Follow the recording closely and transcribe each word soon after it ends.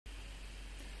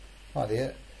Hi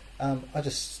there. I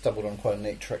just stumbled on quite a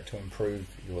neat trick to improve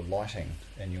your lighting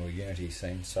in your Unity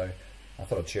scene, so I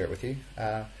thought I'd share it with you.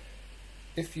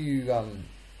 If you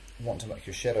want to make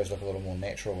your shadows look a little more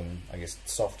natural and I guess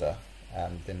softer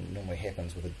than normally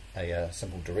happens with a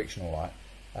simple directional light,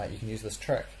 you can use this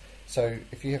trick. So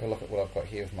if you have a look at what I've got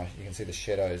here, with you can see the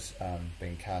shadows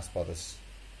being cast by this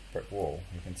brick wall.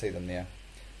 You can see them there.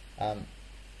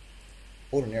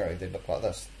 Ordinarily they'd look like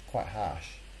this, quite harsh.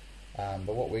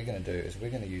 But what we're going to do is we're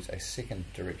going to use a second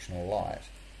directional light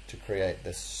to create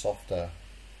this softer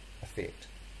effect.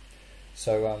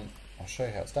 So I'll show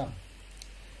you how it's done.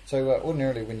 So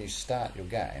ordinarily when you start your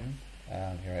game,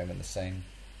 here I am in the scene,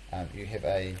 you have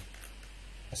a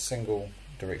single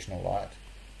directional light.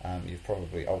 You've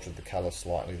probably altered the colour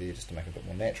slightly there just to make it a bit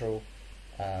more natural.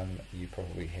 You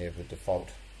probably have the default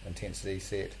intensity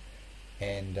set,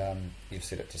 and you've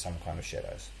set it to some kind of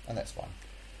shadows, and that's fine.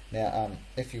 Now,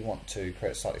 if you want to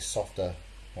create a slightly softer,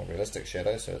 more realistic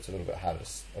shadow, so it's a little bit harder,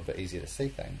 a bit easier to see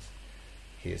things,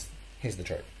 here's the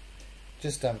trick.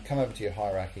 Just come over to your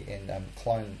hierarchy and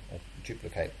clone or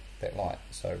duplicate that light.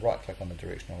 So right-click on the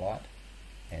directional light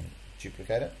and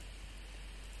duplicate it,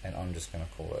 and I'm just going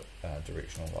to call it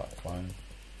directional light clone,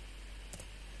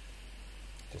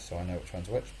 just so I know which one's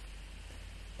which.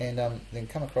 And then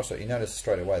come across it. You notice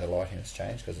straight away the lighting has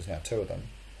changed because there's now two of them.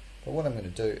 But what I'm going to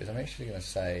do is I'm actually going to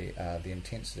say the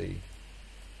intensity,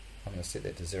 I'm going to set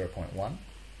that to 0.1,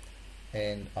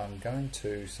 and I'm going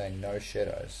to say no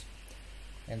shadows.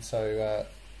 And so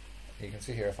you can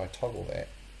see here, if I toggle that,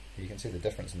 you can see the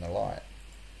difference in the light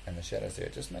and the shadows there.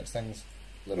 It just makes things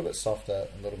a little bit softer,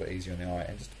 a little bit easier on the eye,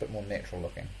 and just a bit more natural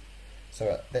looking.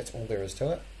 So that's all there is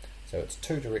to it. So it's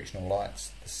two directional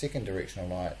lights. The second directional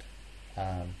light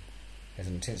has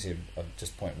an intensity of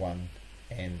just 0.1,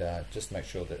 and just make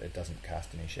sure that it doesn't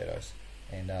cast any shadows,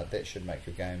 and that should make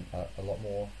your game a lot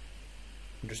more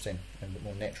interesting and a bit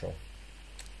more natural.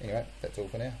 Anyway, that's all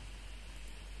for now.